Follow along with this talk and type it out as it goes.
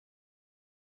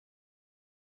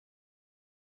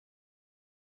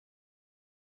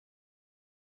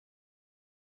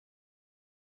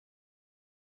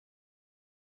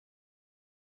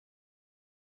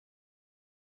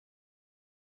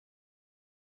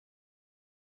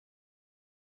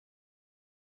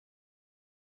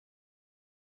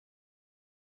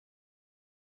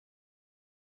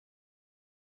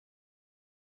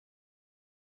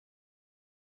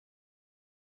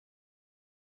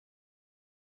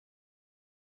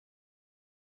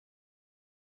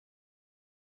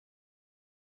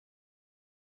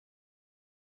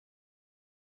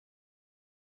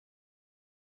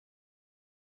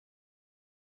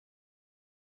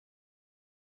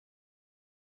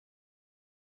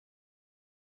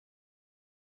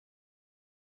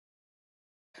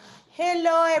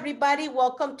Hello, everybody.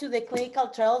 Welcome to the Clinical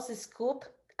Trials Scoop.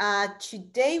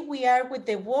 Today we are with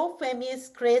the world famous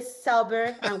Chris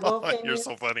Sauber and world You're famous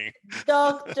so funny.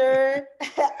 Dr.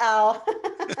 Al.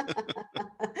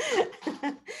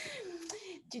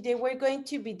 Today we're going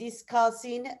to be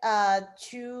discussing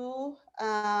two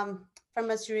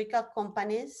pharmaceutical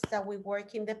companies that we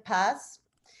work in the past.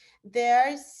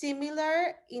 They're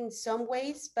similar in some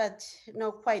ways, but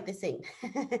not quite the same.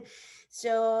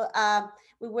 so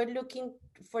we were looking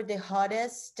for the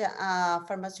hottest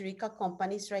pharmaceutical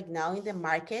companies right now in the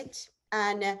market.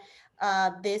 And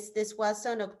this was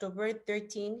on October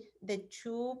 13. The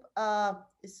two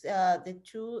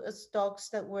stocks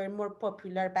that were more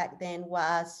popular back then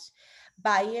was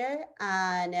Bayer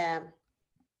and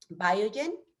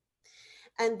Biogen.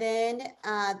 And then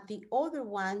the other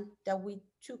one that we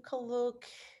took a look,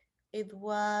 it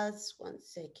was, one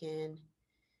second,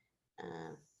 I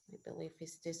believe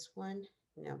it's this one.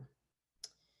 No.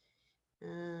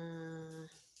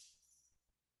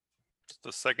 It's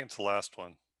the second to last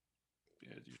one.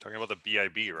 You're talking about the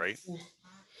BIB, right?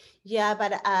 Yeah,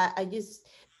 but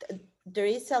there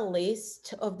is a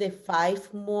list of the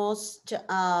five most,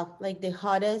 like the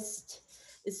hottest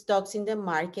stocks in the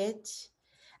market.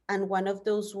 And one of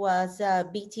those was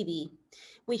BTV,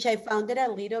 which I found it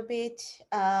a little bit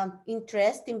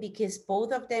interesting because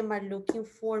both of them are looking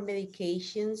for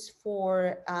medications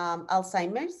for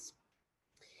Alzheimer's.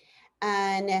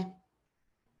 And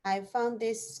I found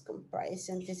this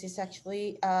comparison. This is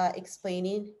actually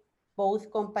explaining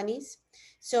both companies.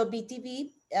 So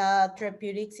BTV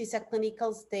Therapeutics is a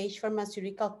clinical stage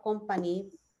pharmaceutical company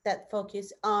that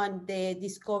focus on the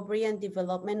discovery and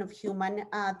development of human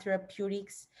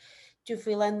therapeutics to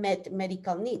fill unmet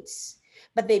medical needs.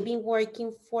 But they've been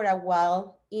working for a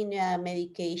while in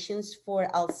medications for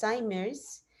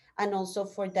Alzheimer's and also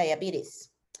for diabetes.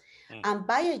 And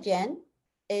Biogen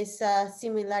is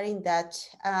similar in that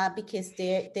because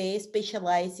they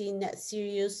specialize in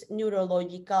serious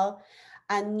neurological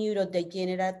and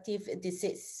neurodegenerative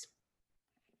disease.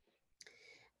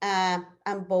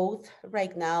 And both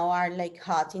right now are like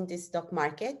hot in the stock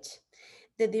market.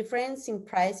 The difference in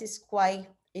price is quite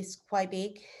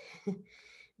big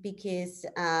because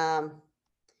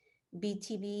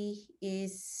BTB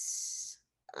is,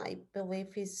 I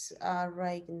believe, is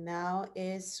right now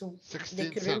is the 16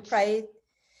 current cents. price.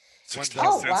 16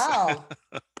 Oh, Down. cents. wow.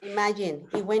 Imagine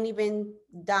it went even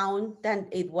down than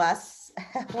it was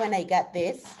when I got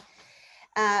this.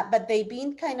 But they've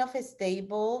been kind of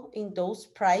stable in those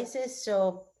prices.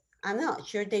 So I'm not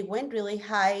sure they went really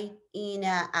high in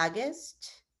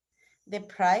August, the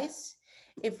price,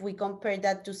 if we compare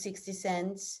that to 60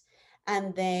 cents.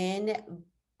 And then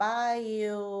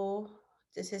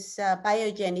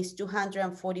Biogen is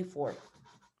 244.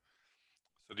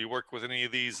 So do you work with any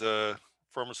of these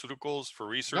pharmaceuticals for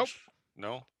Nope. research?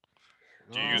 No.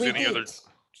 Do you No, use We any other?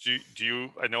 did. Do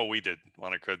you? I know we did,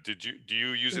 Monica. Do you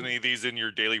use Mm. any of these in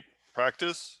your daily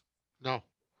practice? no.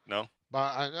 No.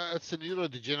 But it's a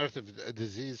neurodegenerative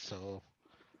disease, so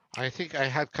I think I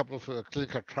had a couple of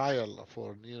clinical trial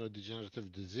for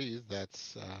neurodegenerative disease.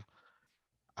 That's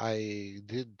I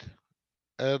did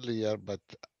earlier, but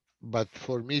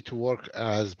for me to work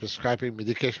as prescribing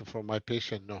medication for my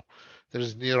patient, no.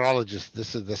 There's neurologist.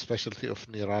 This is the specialty of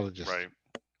neurologist. Right.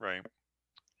 Right.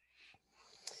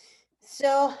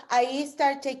 So I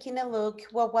started taking a look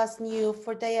what was new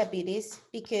for diabetes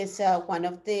because one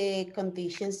of the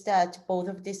conditions that both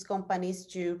of these companies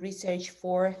do research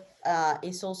for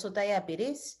is also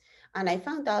diabetes. And I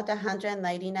found out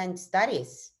 199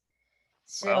 studies.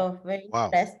 Wow. So very Wow.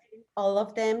 interesting. All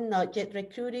of them not yet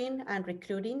recruiting and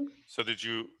recruiting. So did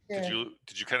you did So, you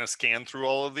did you kind of scan through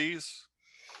all of these?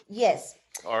 yes.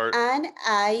 Are And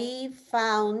I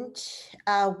found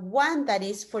one that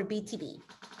is for BTB.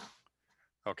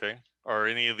 okay. Are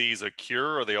any of these a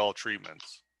cure or are they all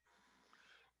treatments?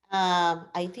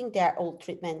 I think they are all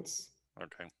treatments.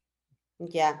 Okay.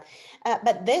 Yeah,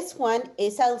 but this one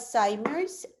is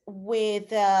Alzheimer's with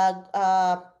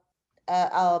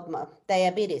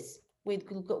diabetes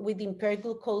with impaired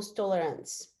glucose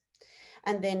tolerance,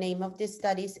 and the name of the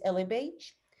study is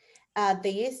Elevate.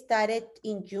 They started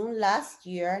in June last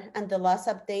year, and the last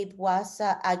update was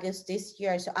August this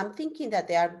year. So I'm thinking that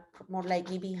they are more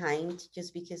likely behind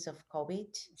just because of COVID.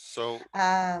 So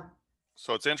Uh,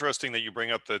 So it's interesting that you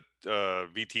bring up that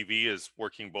VTV is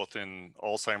working both in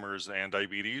Alzheimer's and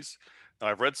diabetes. Now,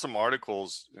 I've read some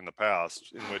articles in the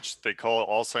past in which they call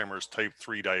Alzheimer's type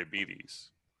 3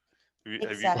 diabetes. Have you? Wow.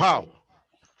 exactly.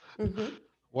 Mm-hmm.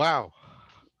 Wow.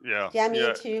 Yeah, Yeah, me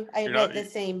yeah. too. I You're not read the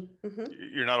same. Mm-hmm.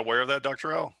 you're not aware of that,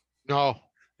 Dr. Al? No.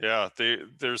 Yeah,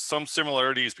 there's some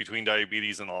similarities between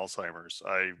diabetes and Alzheimer's.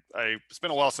 It's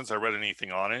been a while since I read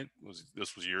anything on it.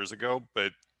 This was years ago,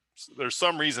 but there's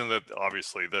some reason that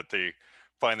obviously that they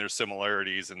find their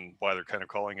similarities and why they're kind of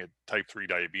calling it type 3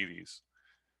 diabetes,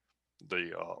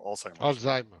 the Alzheimer's.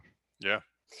 Alzheimer. Yeah.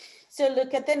 So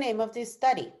look at the name of this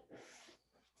study.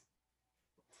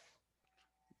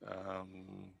 Um,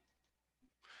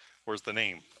 where's the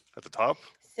name at the top?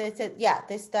 So it said, yeah,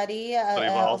 the study Study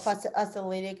of of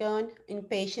acetylcholine in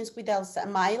patients with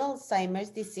mild Alzheimer's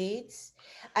disease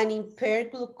and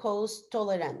impaired glucose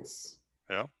tolerance.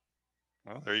 Yeah.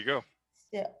 Well, there you go.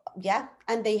 So, yeah,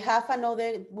 and they have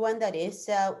another one that is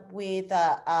with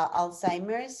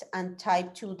Alzheimer's and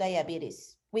type 2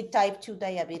 diabetes, with type 2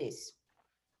 diabetes.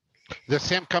 The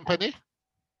same company?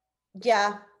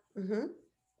 Yeah. Mm-hmm.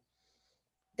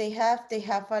 They have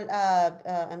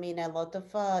I mean a lot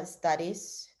of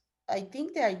studies. I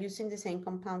think they are using the same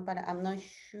compound, but I'm not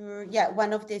sure. Yeah,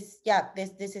 one of this. Yeah,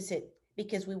 this is it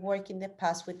because we work in the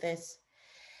past with this.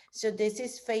 So this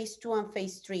is phase 2 and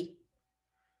phase 3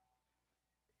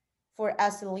 for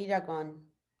acetaminophen.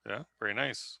 Yeah. Very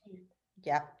nice.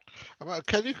 Yeah,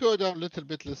 Can you go down a little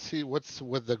bit? Let's see what's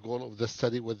what the goal of the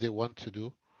study, what they want to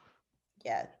do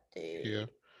yeah. The here.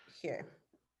 here.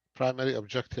 Primary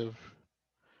objective.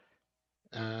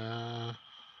 Uh,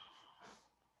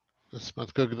 it's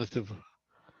not cognitive.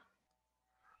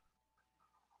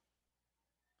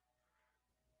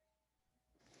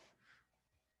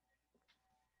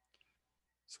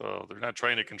 So they're not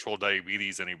trying to control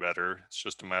diabetes any better. It's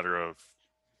just a matter of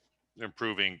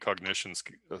improving cognition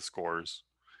scores.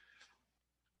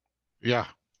 Yeah.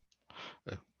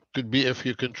 Uh, Could be if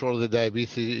you control the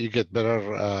diabetes, you get better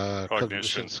cognition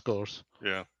Cognition. scores.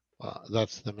 Yeah.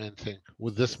 That's the main thing.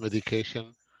 With this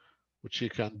medication, which you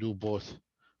can do both,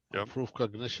 Yep. improve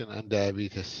cognition and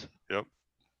diabetes, Yep.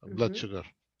 blood Mm-hmm. sugar.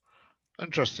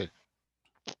 Interesting.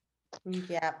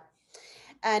 Yeah.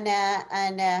 And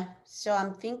so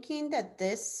I'm thinking that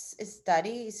this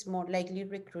study is more likely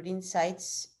recruiting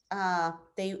sites.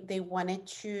 They wanted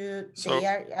to. So They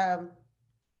are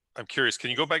I'm curious, can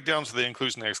you go back down to the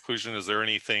inclusion and exclusion? Is there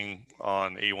anything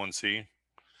on A1C?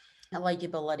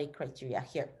 eligibility criteria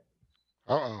here.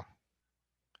 Uh-oh.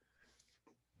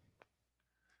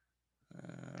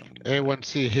 Um,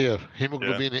 A1C here. yeah.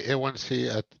 Hemoglobin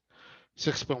A1C at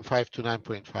 6.5 to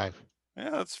 9.5. Yeah,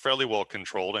 that's fairly well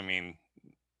controlled. I mean,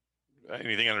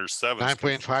 anything under sevens.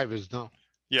 9.5 is no.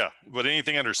 Yeah, but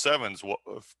anything under sevens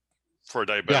for a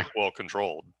diabetic, Yeah. well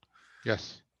controlled.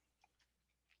 Yes.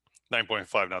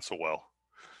 9.5, not so well.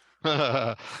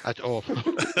 At all.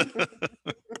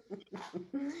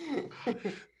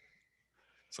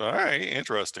 So, all right,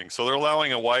 interesting. So they're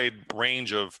allowing a wide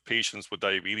range of patients with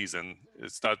diabetes, and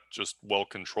it's not just well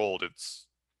controlled. It's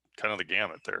kind of the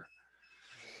gamut there.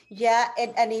 Yeah,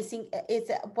 and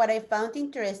it's what I found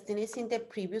interesting is in the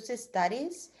previous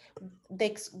studies,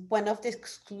 one of the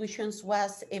exclusions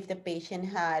was if the patient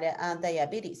had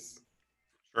diabetes.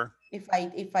 Sure. If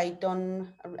I don't,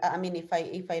 I mean, if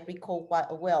I recall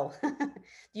well, do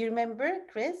you remember,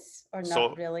 Chris, or not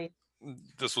So really?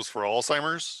 this was for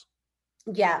Alzheimer's.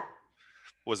 Yeah,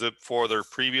 Was it for their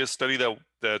previous study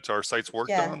that our sites worked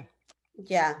yeah, on?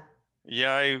 yeah,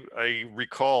 Yeah, I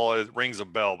recall it rings a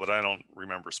bell, but I don't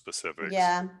remember specifics.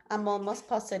 yeah. I'm almost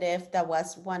positive that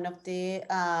was one of the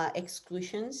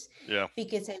exclusions Yeah.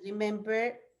 because I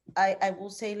remember I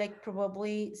will say like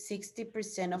probably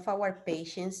 60% of our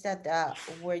patients that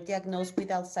were diagnosed with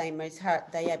Alzheimer's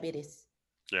had diabetes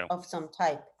Yeah. of some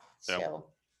type. Yeah.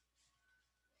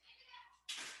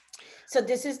 So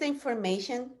this is the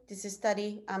information. This is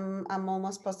study. I'm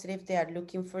almost positive they are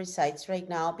looking for sites right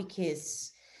now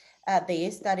because they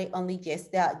studied only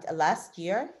just last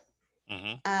year,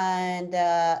 Mm-hmm. and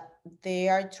they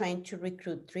are trying to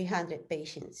recruit 300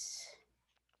 patients.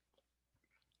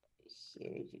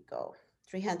 Here you go,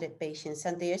 300 patients,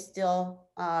 and they are still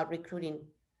recruiting.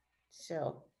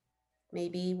 So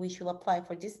maybe we should apply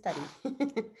for this study.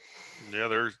 Yeah,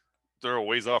 they're a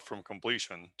ways off from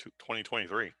completion to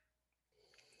 2023.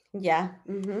 Yeah.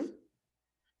 Mm-hmm.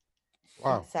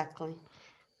 Wow. Exactly.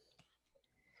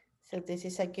 So this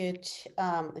is a good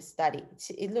study.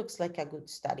 It looks like a good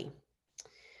study.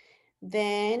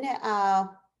 Then,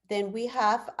 then we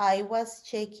have. I was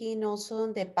checking also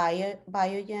on the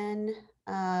Biogen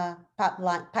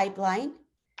pipeline.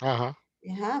 Uh-huh.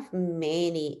 They have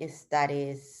many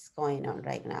studies going on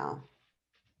right now,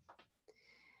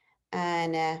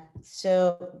 and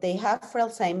so they have for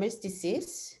Alzheimer's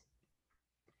disease.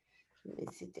 Let me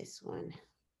see this one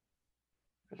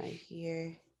right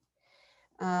here.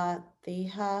 They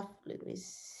have. Let me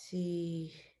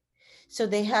see. So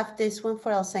they have this one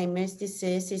for Alzheimer's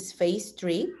disease is phase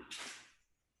 3.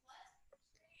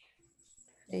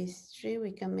 Phase 3,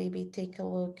 we can maybe take a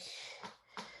look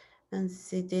and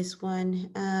see this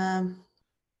one. Um,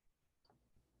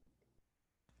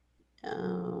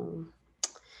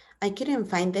 I couldn't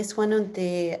find this one on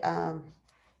the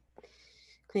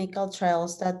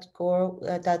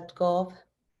clinicaltrials.gov,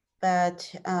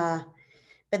 but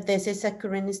this is a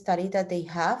current study that they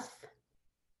have,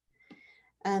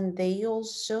 and they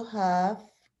also have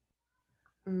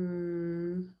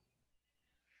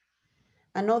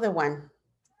another one.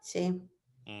 See,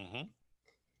 Mm-hmm.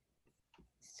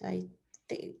 so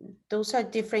those are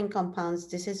different compounds.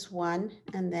 This is one,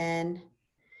 and then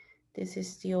this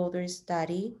is the other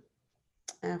study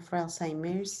for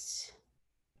Alzheimer's.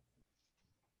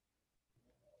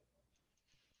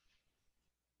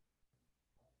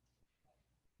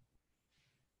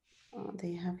 Oh,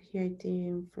 they have here the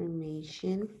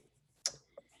information.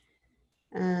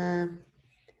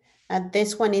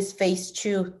 This one is phase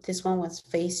 2. This one was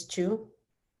phase 2.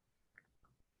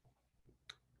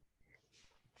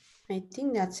 I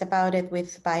think that's about it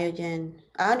with Biogen.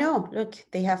 Oh no, look,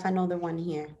 they have another one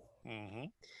here. Mm-hmm.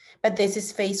 But this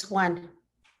is phase 1.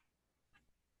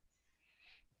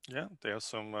 Yeah, they have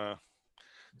some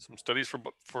studies for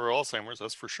Alzheimer's,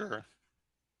 that's for sure.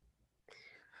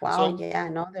 Wow, So, yeah,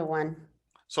 another one.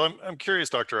 So I'm curious,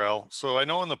 Dr. Al. So I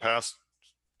know in the past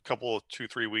couple of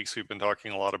 2-3 weeks we've been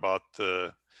talking a lot about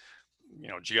the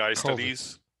GI COVID.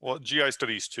 studies. Well, GI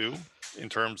studies too, in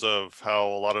terms of how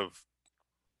a lot of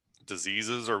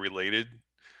diseases are related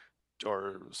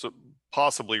or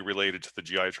possibly related to the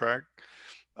GI tract.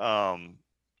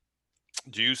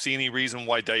 Do you see any reason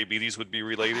why diabetes would be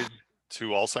related to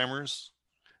Alzheimer's?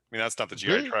 I mean, that's not the Could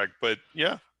GI be. tract, but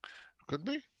yeah. Could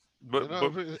be. But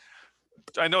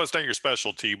I know it's not your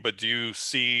specialty, but do you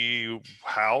see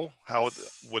how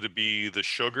would it be the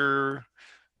sugar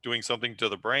doing something to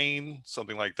the brain,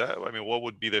 something like that? I mean, what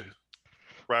would be the most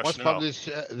rationale? probably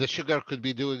the sugar could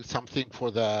be doing something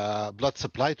for the blood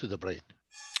supply to the brain.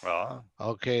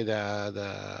 Okay,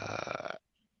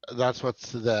 that's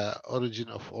what's the origin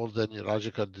of all the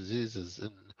neurological diseases,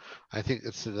 and I think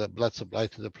it's the blood supply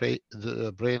to the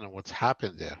brain and what's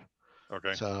happened there.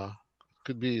 Okay. So it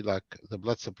could be like the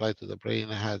blood supply to the brain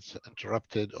has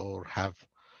interrupted or have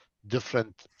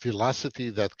different velocity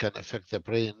that can affect the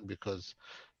brain, because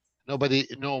nobody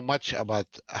know much about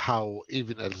how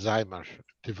even Alzheimer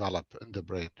develop in the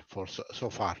brain for so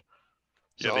far.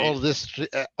 So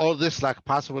Yeah, all this like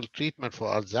possible treatment for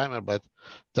Alzheimer, but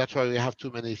that's why we have too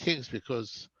many things,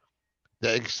 because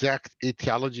the exact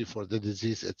etiology for the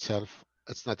disease itself,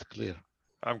 it's not clear.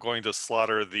 I'm going to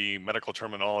slaughter the medical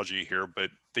terminology here, but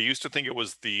they used to think it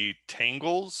was the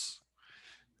tangles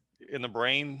in the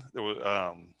brain. There was,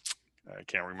 I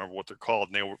can't remember what they're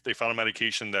called. And they found a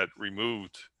medication that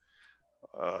removed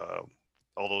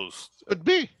all those. Could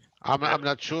be. I'm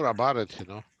not sure about it.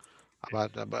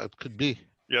 About it could be.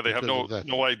 Yeah, they have because of that.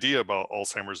 no idea about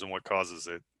Alzheimer's and what causes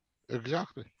it.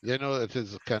 Exactly. They know it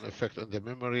can affect on the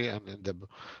memory and in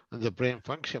the brain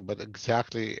function, but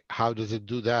exactly how does it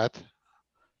do that?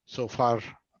 So far,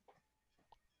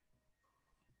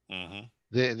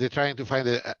 they're trying to find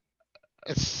it.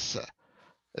 It's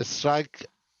like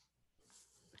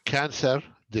cancer.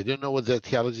 They don't know what the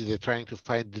etiology. They're trying to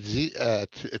find disease, a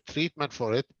treatment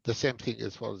for it. The same thing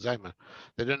is for Alzheimer.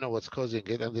 They don't know what's causing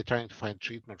it, and they're trying to find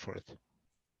treatment for it.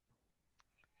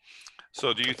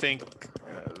 So, do you think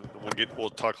we'll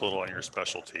talk a little on your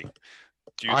specialty?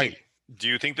 Do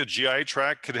you think the GI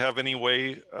tract could have any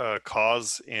way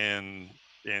cause in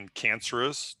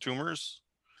cancerous tumors?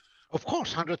 Of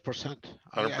course, 100%.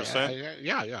 100%.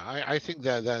 Yeah. I think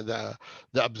that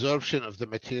the absorption of the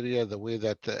material, the way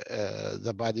that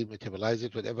the body metabolizes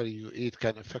it, whatever you eat,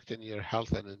 can affect in your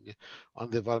health and on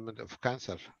the development of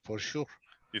cancer, for sure.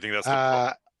 You think that's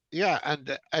yeah,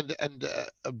 and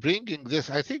bringing this,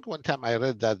 I think one time I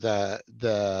read that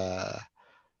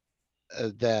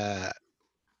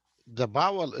the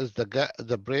bowel is the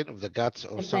brain of the guts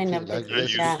or something like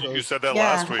this. You said that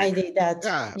last week. I did that.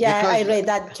 Yeah, I read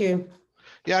that too.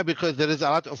 Yeah, because there is a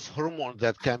lot of hormone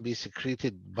that can be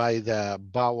secreted by the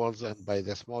bowels and by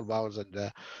the small bowels,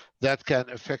 and that can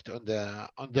affect on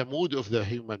the mood of the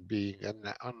human being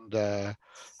and on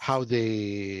how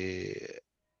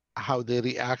they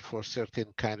react for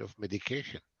certain kind of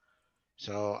medication.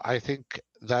 So I think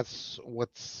that's what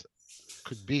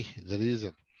could be the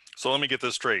reason. So let me get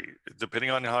this straight. Depending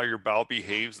on how your bowel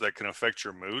behaves, that can affect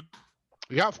your mood.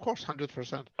 Yeah, of course,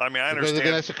 100%. I mean, I understand. Because they're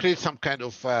going to secrete some kind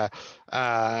of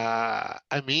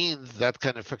amines that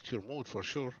can affect your mood for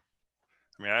sure.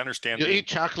 I I mean, I understand You eat being,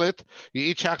 chocolate, you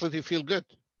eat chocolate, you feel good.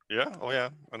 yeah, oh yeah,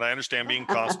 and I understand being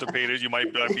constipated. You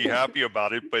might not be happy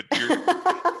about it, but you're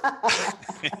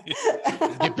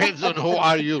Depends on who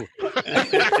are you.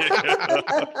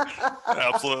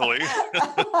 absolutely.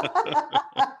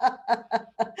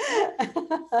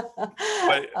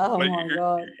 But Oh but my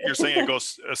God. you're saying it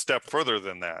goes a step further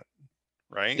than that,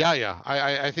 right? Yeah, yeah.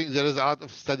 I think there is a lot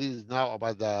of studies now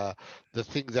about the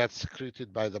thing that's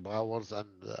secreted by the bowels and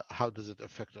how does it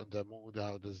affect on the mood,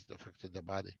 how does it affect in the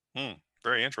body. Hmm,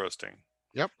 very interesting.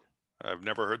 Yep. I've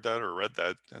never heard that or read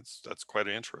that. That's quite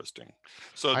interesting.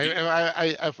 So I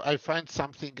do I find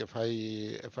something if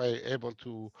I able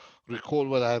to recall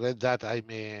what I read that I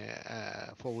may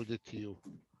forward it to you.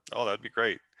 oh, that'd be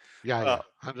great. Yeah, Uh,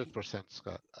 yeah, 100%,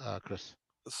 Scott, Chris.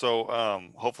 so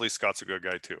hopefully Scott's a good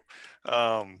guy too.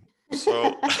 Um, so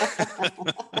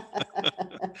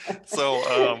so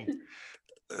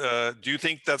do you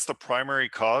think that's the primary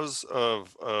cause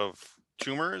of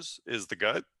tumors? Is the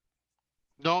gut?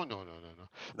 No, no, no, no, no.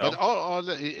 But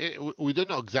No. we don't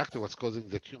know exactly what's causing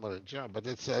the tumor in general, but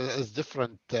it's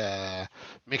different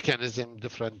mechanism,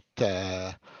 different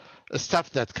stuff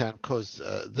that can cause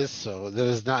this. So there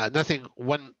is not nothing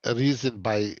one reason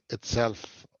by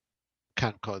itself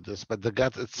can cause this, but the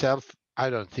gut itself, I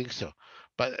don't think so.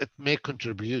 But it may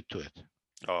contribute to it.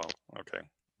 Oh, okay.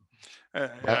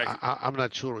 And But I'm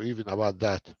not sure even about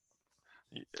that.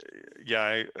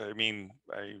 yeah, I mean,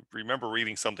 I remember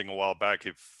reading something a while back.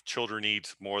 If children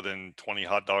eat more than 20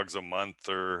 hot dogs a month,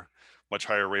 or much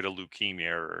higher rate of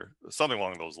leukemia, or something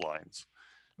along those lines.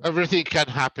 Everything can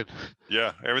happen.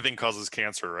 Yeah, everything causes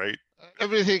cancer, right?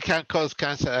 Everything can cause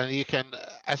cancer, and you can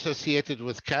associate it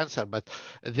with cancer. But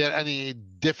is there any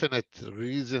definite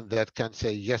reason that can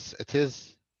say yes, it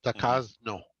is the Hmm. cause?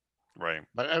 No. Right.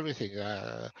 But everything,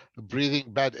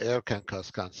 breathing bad air can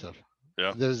cause cancer.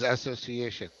 Yeah. There's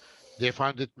association. They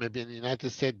found it maybe in the United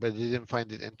States, but they didn't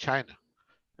find it in China.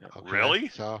 Yeah. Okay, Really?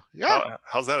 so yeah,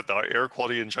 How's that? The air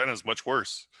quality in China is much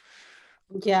worse.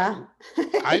 Yeah,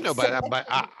 I know, but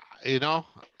exactly. you know,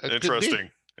 it could be.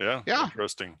 Interesting. Yeah. Yeah,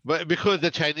 Interesting. but because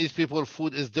the Chinese people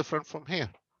food is different from here.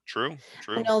 True. And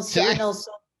True. also, See, and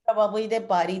also, probably the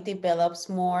body develops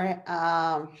more.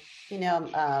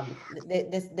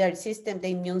 Their system, the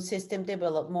immune system,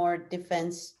 develop more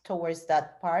defense towards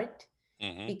that part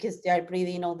Hmm. because they are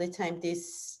breathing all the time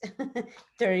this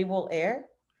terrible air.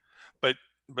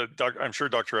 But I'm sure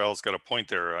Dr. Al's got a point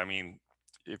there. I mean,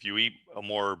 if you eat a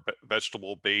more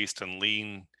vegetable based and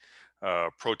lean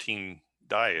protein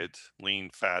diet, lean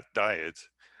fat diet,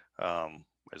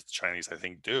 as the Chinese I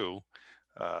think do,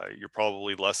 you're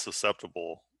probably less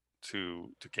susceptible to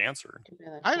cancer.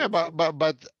 Develop I know, cancer.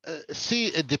 but see,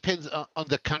 it depends on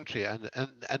the country and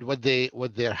what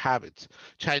their habits.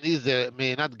 Chinese they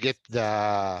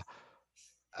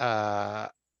uh,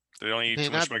 They don't eat may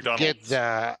too much not get McDonald's.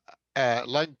 the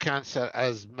lung cancer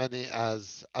as many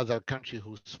as other country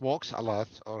who smokes a lot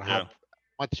or have Yeah.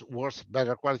 much worse,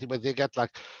 better quality, but they get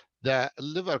like the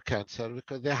liver cancer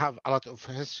because they have a lot of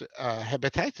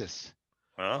hepatitis.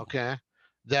 Well, Okay.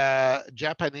 The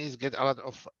Japanese get a lot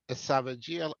of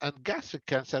esophageal and gastric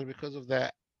cancer because of they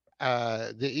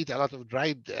eat a lot of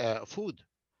dried food.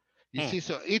 You hmm, see,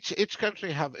 so each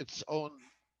country have its own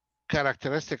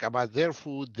characteristic about their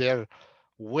food, their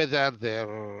weather,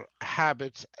 their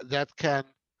habits that can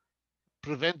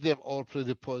prevent them or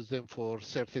predispose them for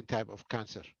certain type of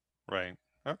cancer. right.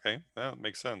 Okay, that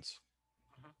makes sense.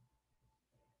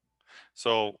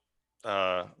 So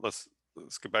let's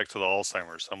get back to the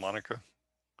Alzheimer's, huh, Monica?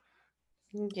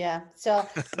 Yeah. So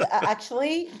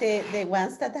actually, the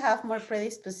ones that have more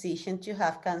predisposition to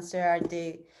have cancer are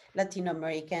the Latino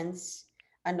Americans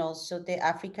and also the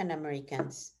African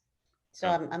Americans. So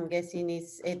Yeah. I'm guessing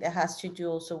it has to do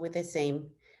also with the same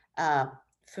uh,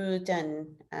 food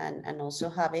and also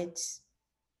habits.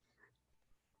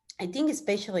 I think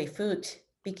especially food Is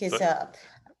because that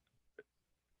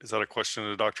is that a question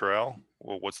to Dr. Al?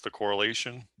 Well, what's the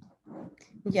correlation?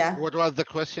 yeah. What was the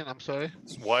question? I'm sorry.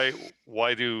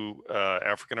 Why do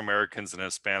African Americans and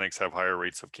Hispanics have higher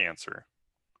rates of cancer?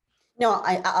 No,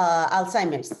 I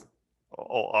Alzheimer's.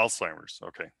 Oh, Alzheimer's.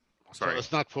 Okay, So sorry.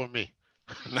 it's not for me.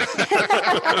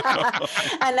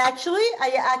 And actually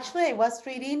I was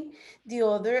reading the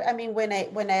other, I mean, when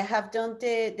I have done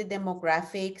the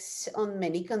demographics on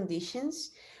many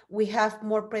conditions, we have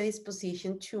more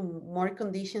predisposition to more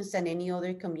conditions than any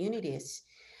other communities.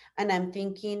 And I'm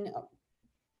thinking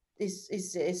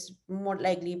is more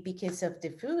likely because of the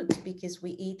food, because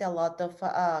we eat a lot of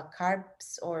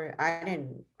carbs, or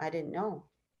I don't know.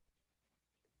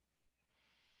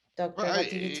 Well, Doctor, what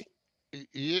do you think?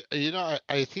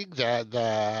 I think that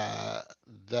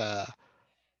the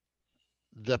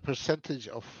the percentage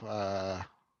of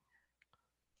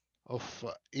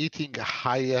eating a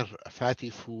higher fatty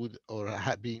food or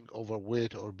being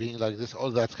overweight or being like this,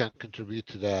 all that can contribute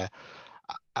to the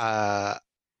uh,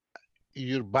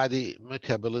 your body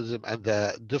metabolism and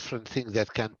the different things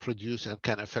that can produce and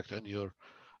can affect on your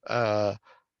uh,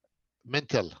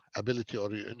 mental ability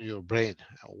or in your brain.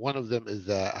 One of them is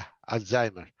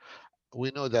Alzheimer.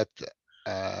 We know that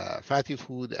fatty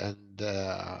food and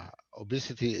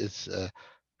obesity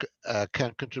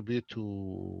can contribute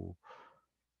to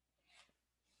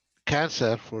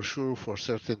cancer for sure for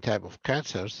certain type of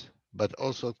cancers, but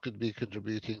also it could be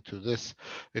contributing to this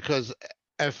because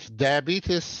if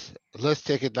diabetes, let's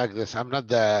take it like this. I'm not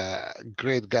the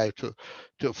great guy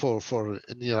to for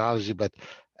neurology, but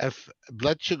if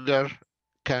blood sugar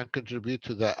can contribute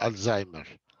to the Alzheimer,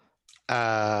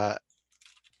 uh,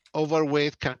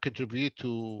 overweight can contribute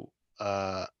to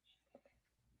uh,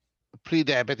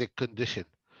 pre-diabetic condition.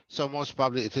 So most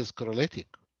probably it is correlating.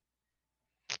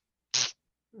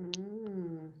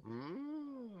 Mm.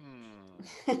 Mm.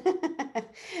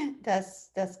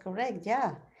 That's correct.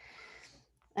 Yeah.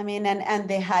 I mean, and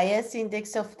the highest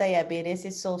index of diabetes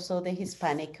is also the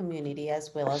Hispanic community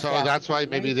as well as the So that's African why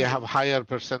maybe they have American. higher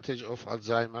percentage of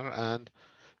Alzheimer and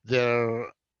their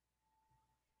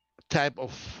type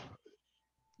of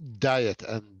diet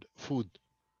and food.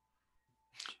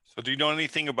 So do you know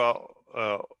anything about?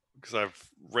 Because I've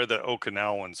read that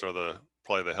Okinawans are the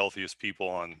probably the healthiest people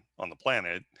on the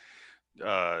planet.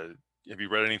 Uh, have you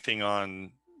read anything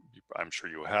on? I'm sure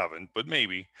you haven't, but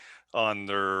maybe on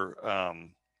their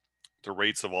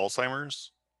rates of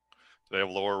Alzheimer's. Do they have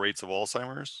lower rates of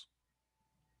Alzheimer's?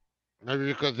 Maybe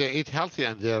because they eat healthy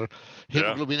and their Yeah,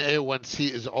 hemoglobin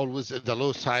A1C is always in the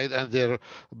low side and their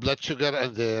blood sugar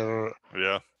and their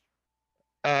yeah,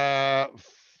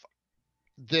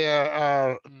 they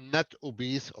are not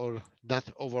obese or not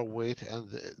overweight and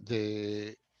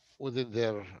they within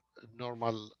their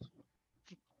normal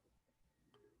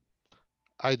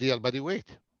ideal body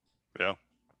weight. yeah.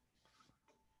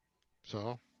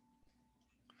 So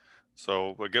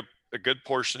So a good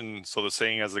portion. So the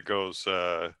saying as it goes,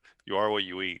 you are what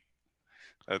you eat.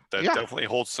 That yeah, definitely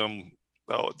holds some.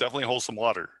 Oh, definitely holds some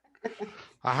water.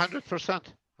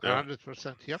 100%, Yeah.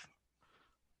 100%. Yep.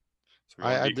 So we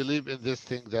want to I be. believe in this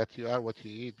thing that you are what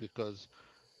you eat because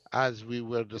as we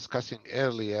were discussing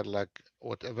earlier, like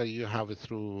whatever you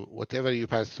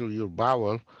pass through your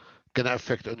bowel can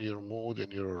affect on your mood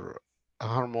and your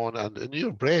hormone and in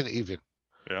your brain even.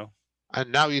 Yeah.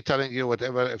 And now you're telling you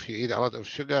whatever if you eat a lot of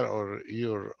sugar or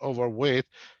you're overweight,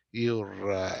 you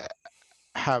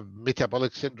have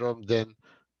metabolic syndrome, then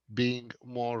being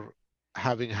more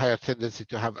having higher tendency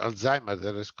to have Alzheimer.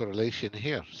 There is correlation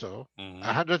here. So Mm-hmm.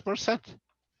 100%.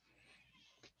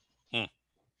 Hmm.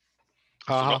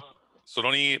 So Uh-huh. don't. So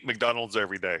don't eat McDonald's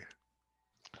every day.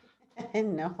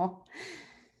 No.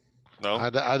 No.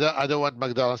 I don't want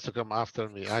McDonald's to come after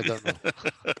me. I don't know.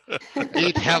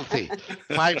 Eat healthy.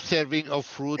 5 serving of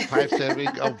fruit, 5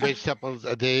 serving of vegetables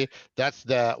a day. That's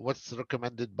the what's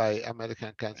recommended by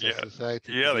American Cancer Yeah.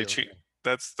 Society to Yeah. be They on. cheat.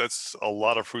 That's a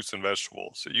lot of fruits and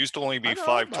vegetables. It used to only I be know,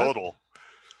 five but total.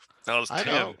 Now it's I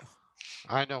know, 10.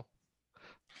 I know.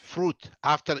 Fruit.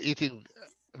 After eating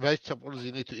vegetables,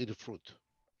 you need to eat fruit.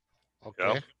 Yeah.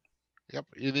 Okay. Yep.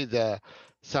 You need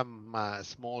some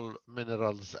small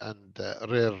minerals and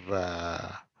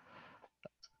rare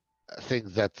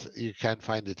things that you can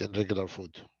find it in regular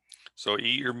food. So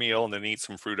eat your meal and then eat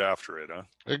some fruit after it, huh?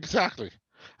 Exactly.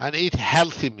 And eat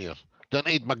healthy meal. Don't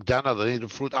eat McDonald's and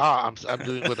eat fruit. Ah, I'm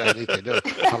doing what I need to do.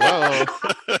 Hello.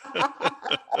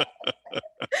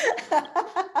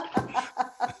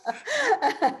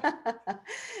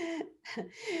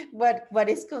 What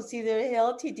is considered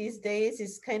healthy these days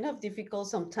is kind of difficult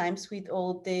sometimes with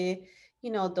all the,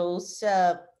 those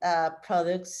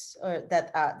products or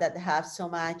that have so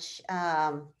much,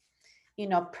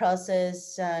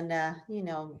 process and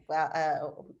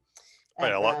Oh,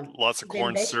 yeah, lots of even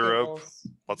corn syrup, vegetables.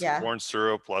 Yeah.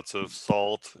 lots of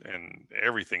salt, and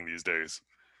everything these days.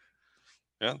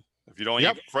 Yeah. If you don't eat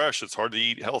Yep. fresh, it's hard to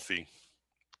eat healthy.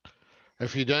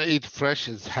 If you don't eat fresh,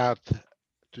 it's hard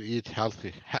to eat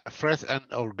healthy. Fresh and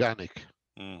organic.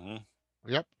 Hmm.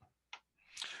 Yep.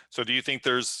 So, do you think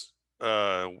there's?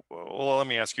 Well, let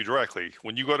me ask you directly.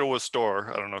 When you go to a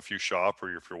store, I don't know if you shop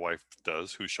or if your wife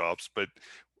does, who shops, but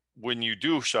when you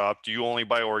do shop, do you only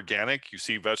buy organic? You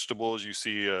see vegetables, you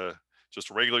see just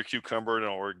a regular cucumber and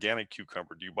an organic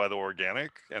cucumber. Do you buy the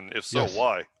organic? And if so, Yes.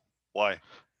 why? Why?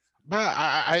 But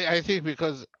I think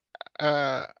because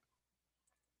uh,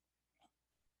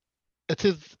 it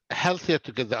is healthier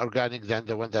to get the organic than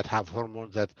the one that have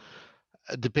hormones that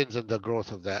depends on the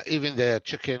growth of the even the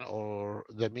chicken or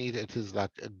the meat. It is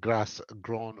like a grass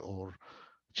grown or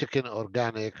chicken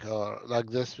organic or like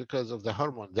this because of the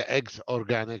hormone. The eggs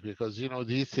organic because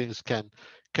these things can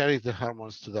carry the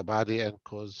hormones to the body and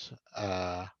cause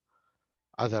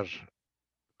other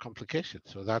complications.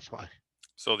 So that's why.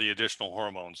 So the additional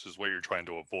hormones is what you're trying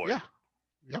to avoid. Yeah,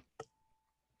 yep.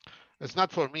 It's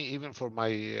not for me, even for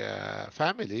my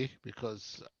family,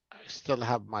 because I still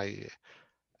have my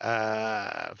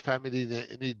family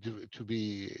need to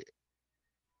be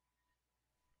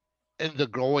in the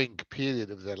growing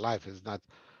period of their life. Is not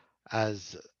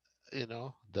as the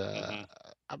Hmm.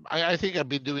 I think I've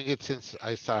been doing it since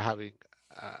I started having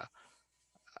uh,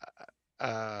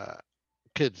 uh,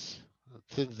 kids.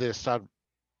 Since they start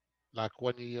like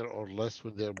 1 year or less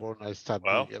when they're born, I start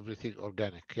Well, doing everything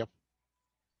organic. Yep.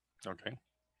 okay.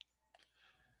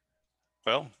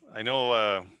 Well, I know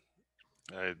I,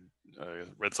 I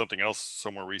read something else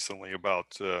somewhere recently about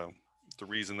the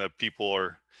reason that people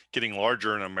are getting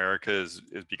larger in America is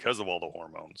because of all the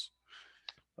hormones.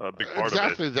 A big part of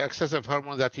it. Exactly, the excessive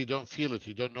hormone that you don't feel it,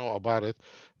 you don't know about it.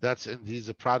 That's in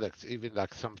these products, even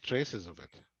like some traces of it.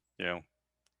 You know.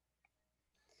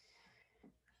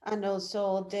 And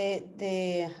also the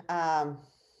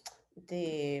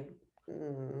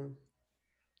mm,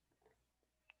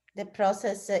 the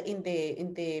process in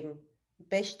the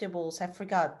vegetables. I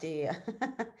forgot the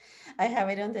I have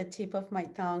it on the tip of my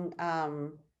tongue.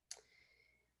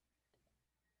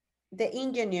 The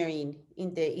engineering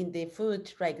in the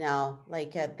food right now,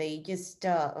 like they just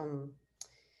how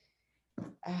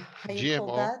you call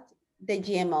GMO, that? The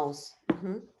GMOs.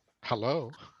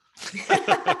 hello.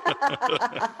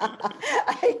 I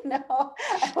know.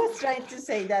 I was trying to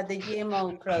say that the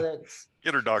GMO products.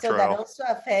 Get her, So Dr. that Al. also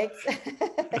affects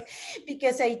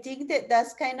because I think that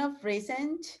that's kind of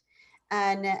recent,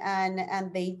 and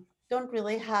they don't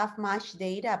really have much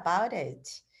data about it.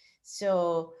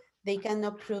 So they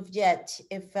cannot prove yet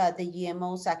if the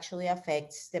GMOs actually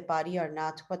affects the body or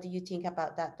not. What do you think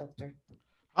about that, doctor?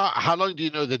 How long do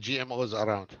you know the GMOs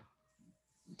around?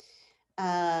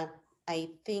 Uh, I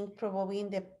think probably in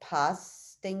the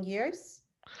past 10 years.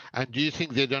 And do you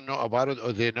think they don't know about it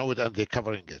or they know it and they're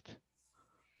covering it?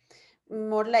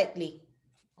 More likely.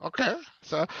 Okay,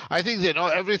 so I think they know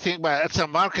everything, but it's a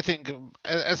marketing,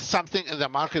 it's something in the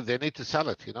market. They need to sell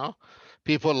it,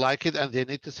 People like it and they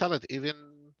need to sell it. Even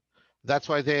that's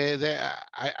why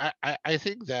I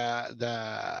think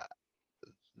the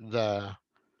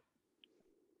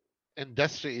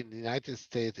industry in the United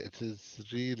States, it is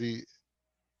really,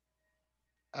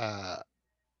 uh,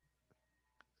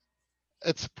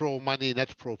 it's pro money,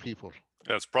 not pro people.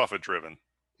 That's profit driven.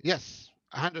 Yes,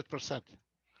 100%.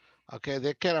 Okay,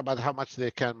 they care about how much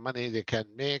money they can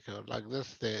make or like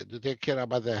this. Do they care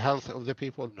about the health of the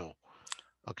people? No.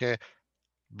 Okay,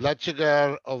 blood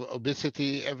sugar,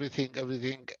 obesity, everything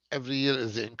every year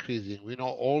is increasing. We know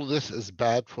all this is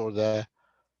bad for the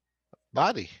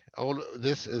body. All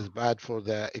this is bad for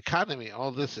the economy.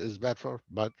 All this is bad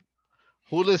but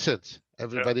who listens?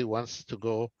 Yeah, Everybody wants to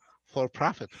go for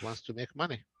profit, wants to make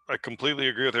money. I completely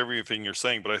agree with everything you're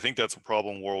saying, but I think that's a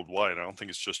problem worldwide. I don't think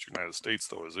it's just United States,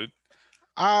 though, is it?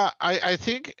 I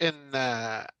think in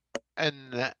uh,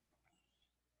 in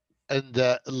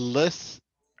the less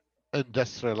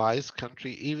industrialized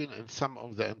country, even in some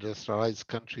of the industrialized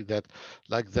country that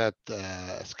like that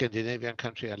Scandinavian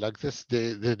country and like this,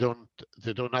 they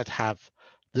do not have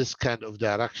this kind of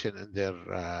direction in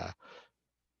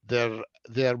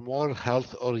they're more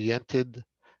health oriented,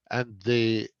 and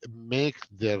they make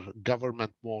their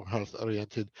government more health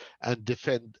oriented and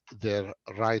defend their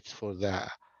rights for the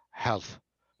health.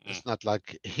 Mm, It's not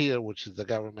like here, which is the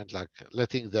government like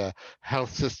letting the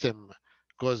health system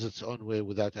goes its own way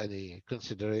without any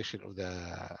consideration of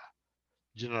the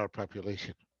general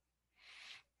population.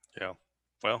 yeah.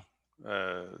 Well,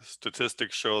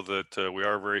 statistics show that we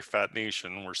are a very fat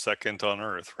nation. We're second on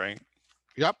Earth, right?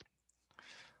 Yep,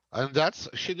 and that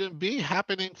shouldn't be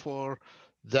happening for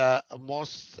the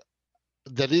most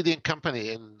the leading company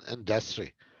in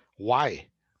industry. Why?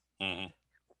 Hmm.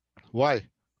 Why?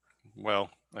 Well,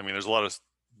 I mean, there's a lot of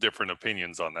different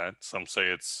opinions on that. Some say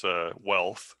it's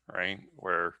wealth, right?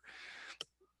 Where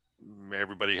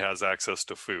everybody has access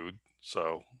to food,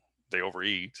 so they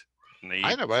overeat and they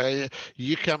I eat. know, but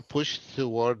you can push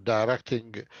toward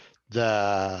directing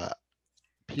the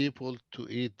people to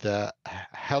eat the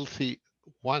healthy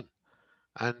one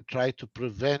and try to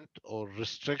prevent or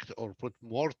restrict or put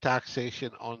more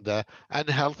taxation on the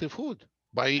unhealthy food.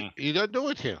 But Mm, you don't do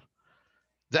it here.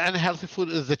 The unhealthy food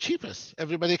is the cheapest.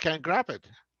 Everybody can grab it.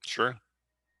 Sure.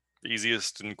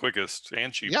 Easiest and quickest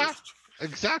and Yeah, cheapest.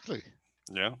 exactly.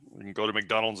 Yeah. You can go to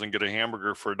McDonald's and get a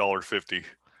hamburger for $1.50.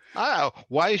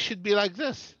 Why it should be like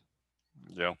this?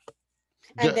 Yeah.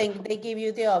 And The, then they give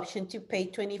you the option to pay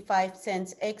 25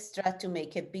 cents extra to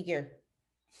make it bigger.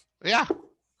 yeah.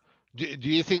 Do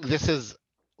you think this is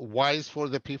wise for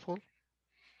the people?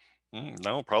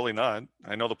 No, probably not.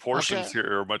 I know the portions Okay.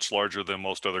 here are much larger than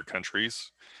most other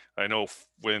countries. I know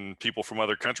when people from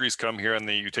other countries come here and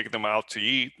you take them out to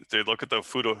eat, they look at the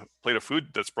plate of food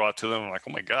that's brought to them and like,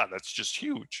 oh my God, that's just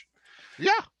huge.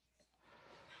 Yeah.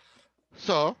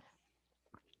 So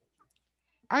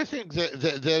I think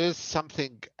that there is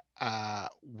something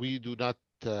we do not,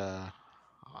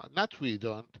 not we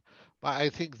don't, but I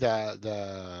think that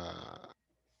the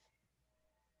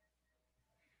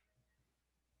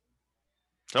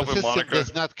Helping system Monica.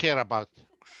 does not care about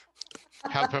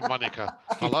helping Monica.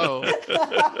 Hello.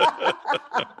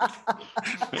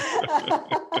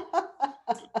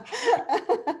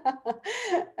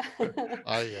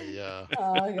 Yeah.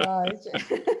 Oh gosh.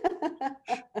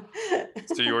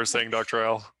 So you were saying, Dr.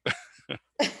 Al?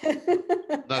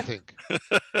 Nothing.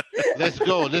 Let's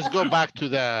go back to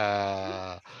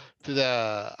the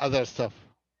other stuff.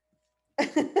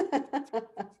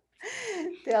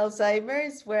 The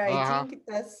Alzheimer's, where I Uh-huh. think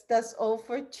that's all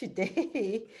for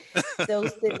today.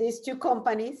 These two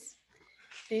companies,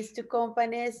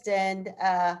 and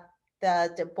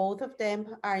both of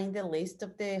them are in the list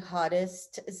of the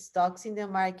hottest stocks in the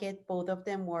market. Both of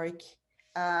them work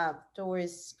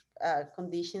towards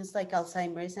conditions like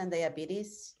Alzheimer's and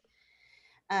diabetes.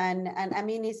 And I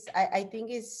mean, I think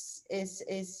it's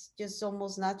just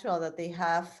almost natural that they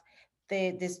have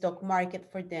the stock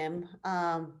market for them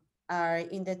are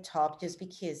in the top, just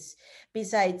because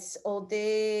besides all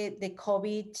the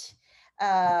COVID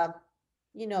uh,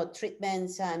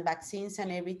 treatments and vaccines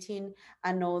and everything,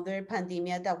 another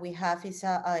pandemic that we have is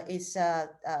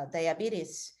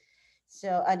diabetes.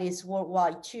 So, and it's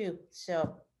worldwide too.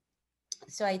 So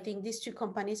I think these two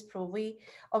companies probably,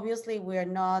 obviously, we're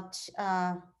not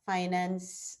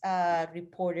finance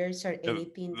reporters or And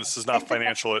anything. this is not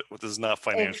financial. This is not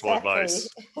financial Exactly.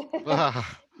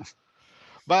 advice.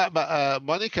 But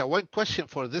Monica, one question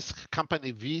for this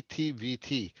company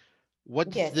VTVT. What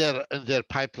is Yes, in their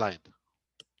pipeline?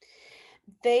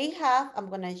 they have. I'm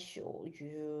gonna show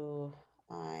you.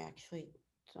 I actually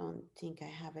don't think I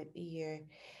have it here,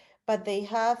 but they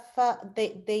have.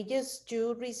 They just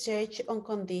do research on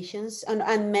conditions on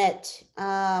unmet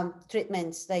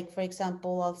treatments, like for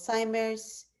example,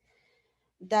 Alzheimer's,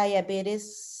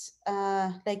 diabetes,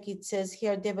 like it says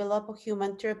here, develop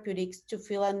human therapeutics to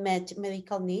fill unmet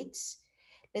medical needs.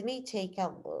 Let me take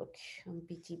a look on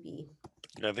BTB.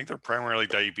 Yeah, I think they're primarily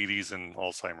diabetes and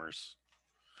Alzheimer's.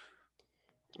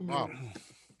 Wow.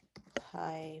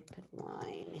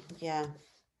 Pipeline, yeah.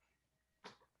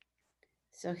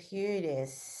 So here it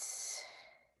is.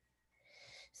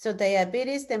 So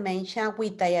diabetes, dementia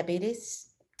with diabetes,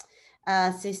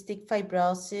 cystic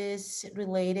fibrosis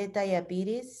related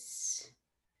diabetes,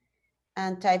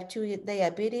 and type 2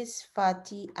 diabetes,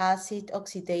 fatty acid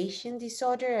oxidation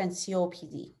disorder, and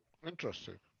COPD.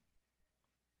 Interesting.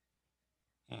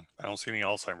 I don't see any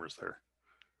Alzheimer's there.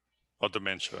 Oh,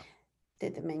 dementia. The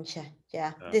dementia,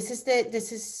 yeah. Yeah. This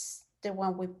is the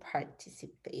one we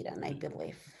participate in, I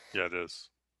believe. Yeah, it is.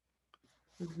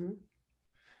 Mm-hmm.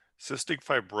 Cystic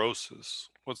fibrosis.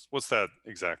 What's that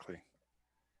exactly?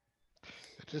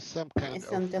 It is some kind It's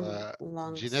on of the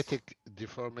lungs. genetic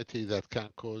deformity that can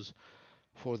cause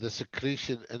for the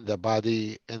secretion in the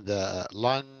body, in the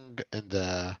lung, in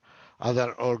the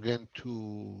other organ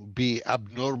to be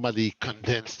abnormally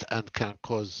condensed and can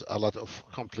cause a lot of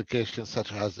complications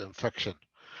such as infection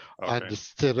Okay. and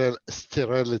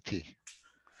sterility.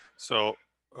 So,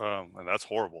 and that's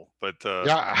horrible. But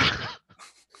Yeah.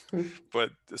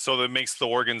 but so that makes the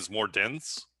organs more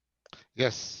dense.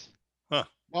 Yes. Huh.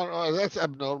 Well, that's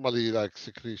abnormally like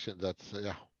secretion. That's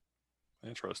yeah.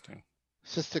 Interesting.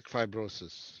 Cystic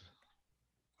fibrosis.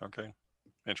 Okay.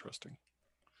 Interesting.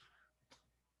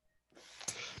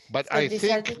 But So I these are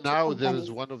the think two now there companies.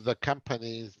 is one of the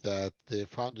companies that they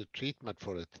found a treatment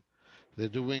for it. They're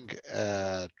doing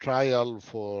a trial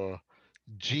for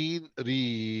gene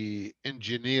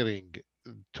re-engineering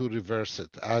to reverse it,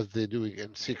 as they're doing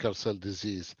in sickle cell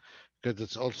disease, because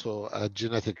it's also a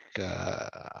genetic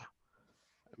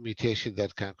mutation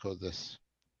that can cause this.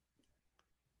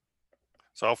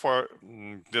 So how far?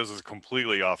 This is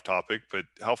completely off topic, but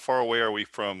how far away are we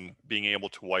from being able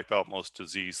to wipe out most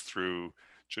disease through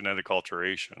genetic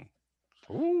alteration?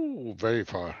 Ooh, very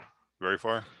far. Very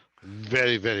far.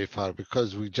 Very, very far,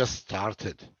 because we just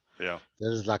started. Yeah.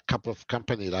 There's like a couple of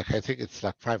company, like I think it's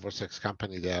like 5 or 6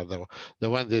 company. They are the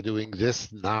one they're doing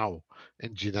this now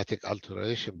in genetic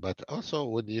alteration. But also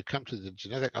when you come to the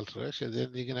genetic alteration, then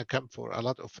you're gonna come for a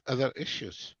lot of other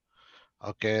issues.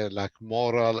 Okay, like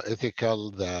moral,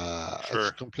 ethical, it's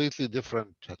Sure. completely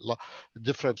different law,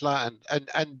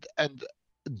 and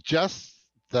just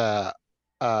the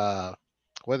uh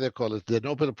what they call it, the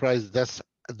Nobel Prize that's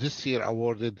this year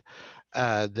awarded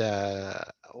the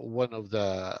one of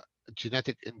the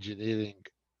genetic engineering,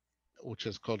 which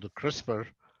is called the CRISPR,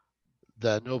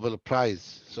 the Nobel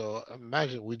Prize. So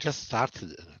imagine we just started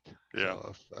in it. Yeah.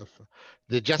 So if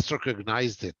they just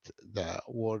recognized it, the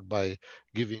award, by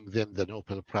giving them the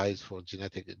Nobel Prize for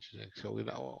genetic engineering. So we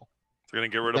know They're gonna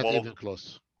get we're rid of not all. even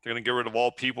close. They're gonna get rid of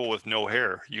all people with no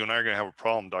hair. You and I are gonna have a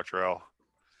problem, Dr. Al.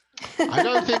 I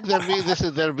don't think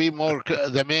there'll be more.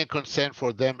 The main concern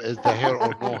for them is the hair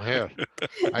or no hair.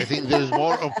 I think there's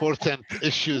more important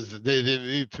issues that they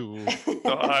need to.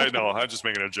 No, I know. I'm just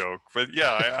making a joke, but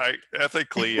yeah, I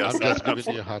ethically, yes, I'm just giving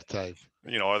you a absolutely. hard time.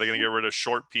 Are they going to get rid of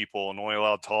short people and only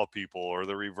allow tall people, or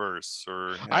the reverse,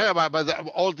 or I yeah, am, but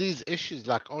all these issues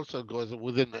like also goes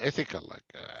within ethical like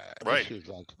right, issues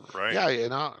like right.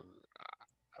 yeah,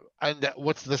 and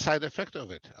what's the side effect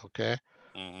of it? Okay,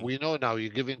 Hmm. we know now you're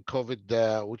giving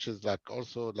COVID, which is like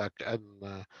also like a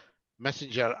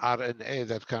messenger RNA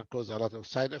that can cause a lot of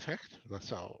side effect.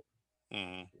 So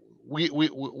Hmm.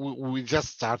 we just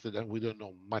started and we don't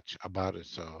know much about it,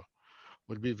 so it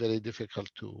will be very difficult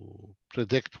to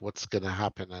predict what's going to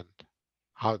happen and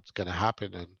how it's going to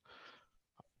happen, and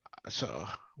so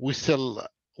we still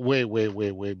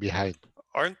way behind.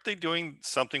 Aren't they doing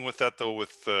something with that though,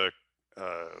 with the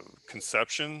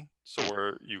conception, so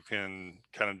where you can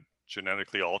kind of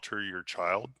genetically alter your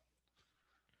child?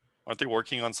 Aren't they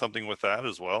working on something with that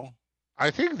as well? I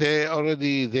think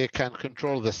they can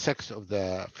control the sex of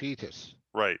the fetus.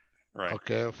 Right, right.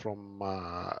 Okay, from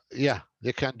yeah,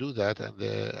 they can do that, and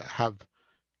they have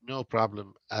no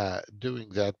problem doing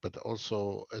that. But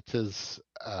also, it is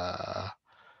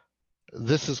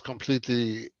this is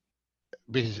completely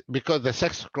because the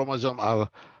sex chromosome are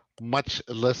much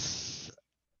less,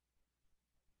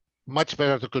 much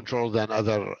better to control than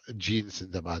other genes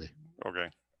in the body. Okay,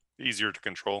 easier to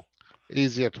control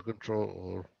Easier to control,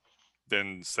 or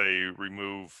than say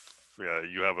remove. Yeah,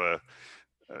 you have a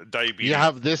you diabetes.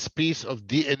 have this piece of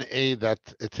DNA that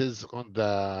it is on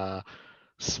the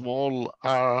small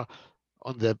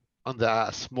on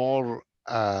the small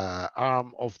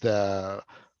arm of the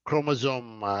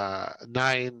chromosome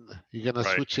 9. You're gonna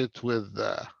Right, switch it with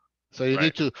so you right.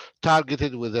 need to target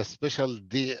it with a special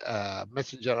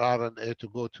messenger RNA to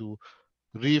go to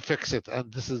refix it,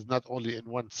 and this is not only in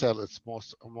one cell, it's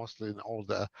mostly in all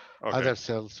the Okay, other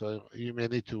cells, so you may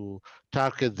need to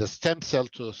target the stem cell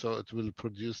to so it will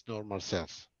produce normal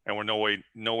cells. and we're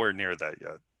nowhere near that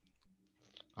yet.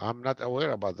 I'm not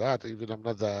aware about that, even I'm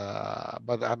not the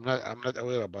but I'm not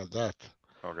aware about that.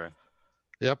 Okay,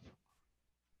 Yep,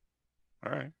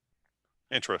 all right,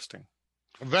 interesting.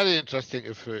 very interesting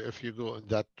if you go in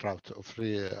that route of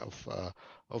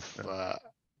of Yeah,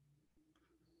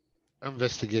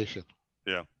 investigation.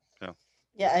 yeah, yeah,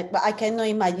 Yeah, but I cannot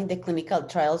imagine the clinical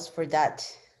trials for that.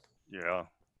 yeah.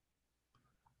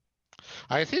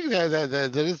 I think there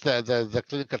is the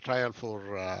clinical trial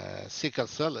for sickle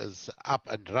cell is up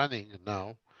and running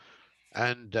now.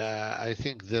 And I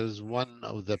think there's one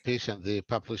of the patients, they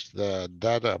published the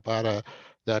data about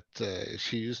that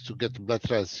she used to get blood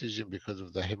transfusion because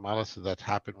of the hemolysis that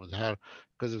happened with her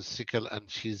because of sickle, and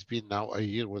she's been now a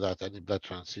year without any blood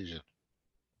transfusion.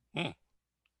 Hmm.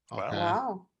 Wow. Okay.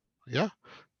 Wow. Yeah.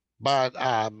 But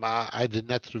I did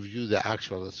not review the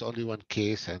actual. It's only one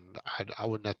case, and I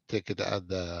would not take it as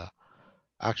the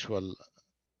actual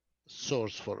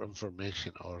source for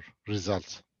information or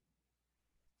results.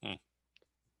 Hmm.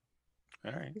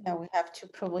 All right. Yeah, we have to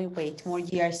probably wait more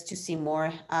years to see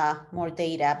more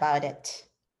data about it.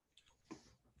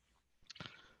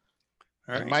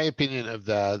 All In right. my opinion, if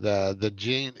the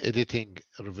gene editing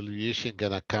revolution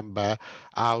gonna come back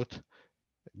out,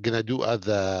 gonna do as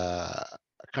the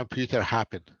computer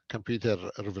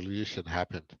revolution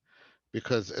happened,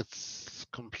 because it's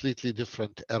completely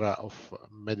different era of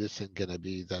medicine gonna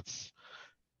be. That's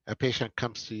a patient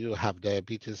comes to you, have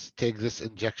diabetes, take this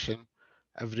injection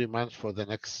every month for the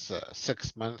next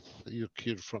 6 months, you're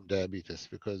cured from diabetes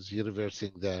because you're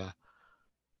reversing the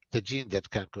gene that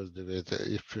can cause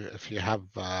diabetes. If you have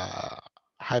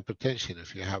hypertension,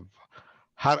 if you have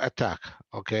heart attack,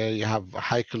 okay, you have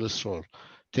high cholesterol,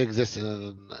 take this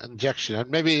injection, and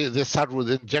maybe they start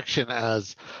with injection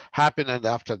as happen, and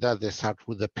after that they start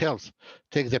with the pills.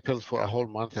 Take the pills for a whole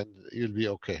month, and you'll be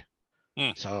okay.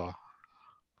 So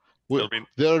It'll be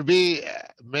there will be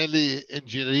mainly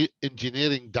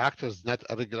engineering doctors, not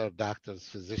a regular doctors,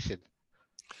 physician.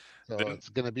 So then it's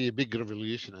going to be a big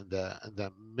revolution in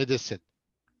the medicine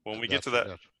when in we get that to that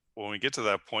regard. when we get to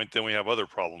that point, then we have other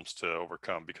problems to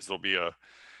overcome because there'll be a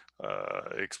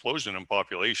explosion in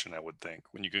population. I would think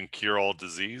when you can cure all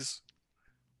disease,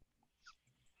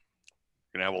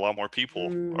 you're gonna have a lot more people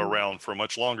Mm. around for a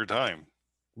much longer time.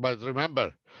 But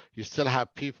remember, you still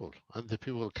have people, and the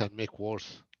people can make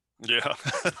wars. Yeah,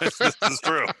 this is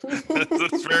true.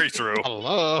 This is very true.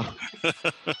 Hello.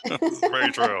 This is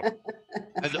very true.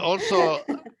 And also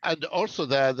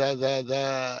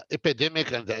the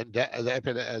epidemic and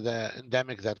the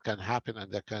endemic that can happen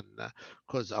and that can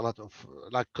cause a lot of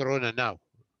like corona now.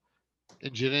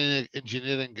 Engineering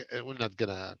we're not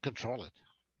gonna control it.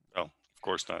 Oh, of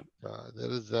course not. There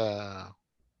is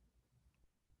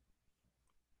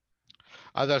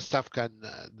other stuff can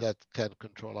that can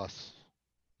control us.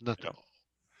 Not. Yeah.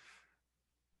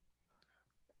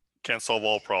 Can't solve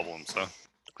all problems, huh?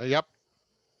 Yep.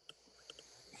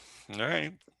 All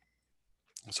right.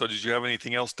 So, did you have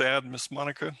anything else to add, Miss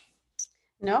Monica?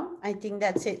 No, I think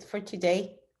that's it for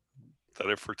today. Is that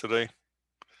it for today?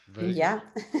 Very Yeah.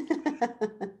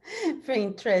 Very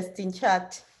interesting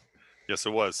chat. Yes,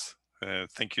 it was.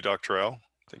 Thank you, Dr. Al.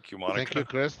 Thank you, good. Thank you, Monica.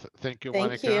 Chris. Thank you,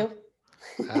 Thank Monica. you.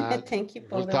 And Thank you,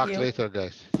 we'll both of talk you. later,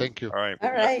 guys. Thank you. All right. All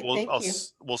Yeah, right. Thank you.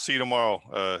 we'll see you tomorrow,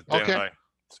 Dan Okay. and I.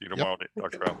 See you Yep. tomorrow,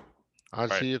 Dr. Al. I'll All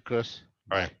right. see you, Chris.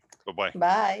 All Bye. right. Bye bye.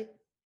 Bye.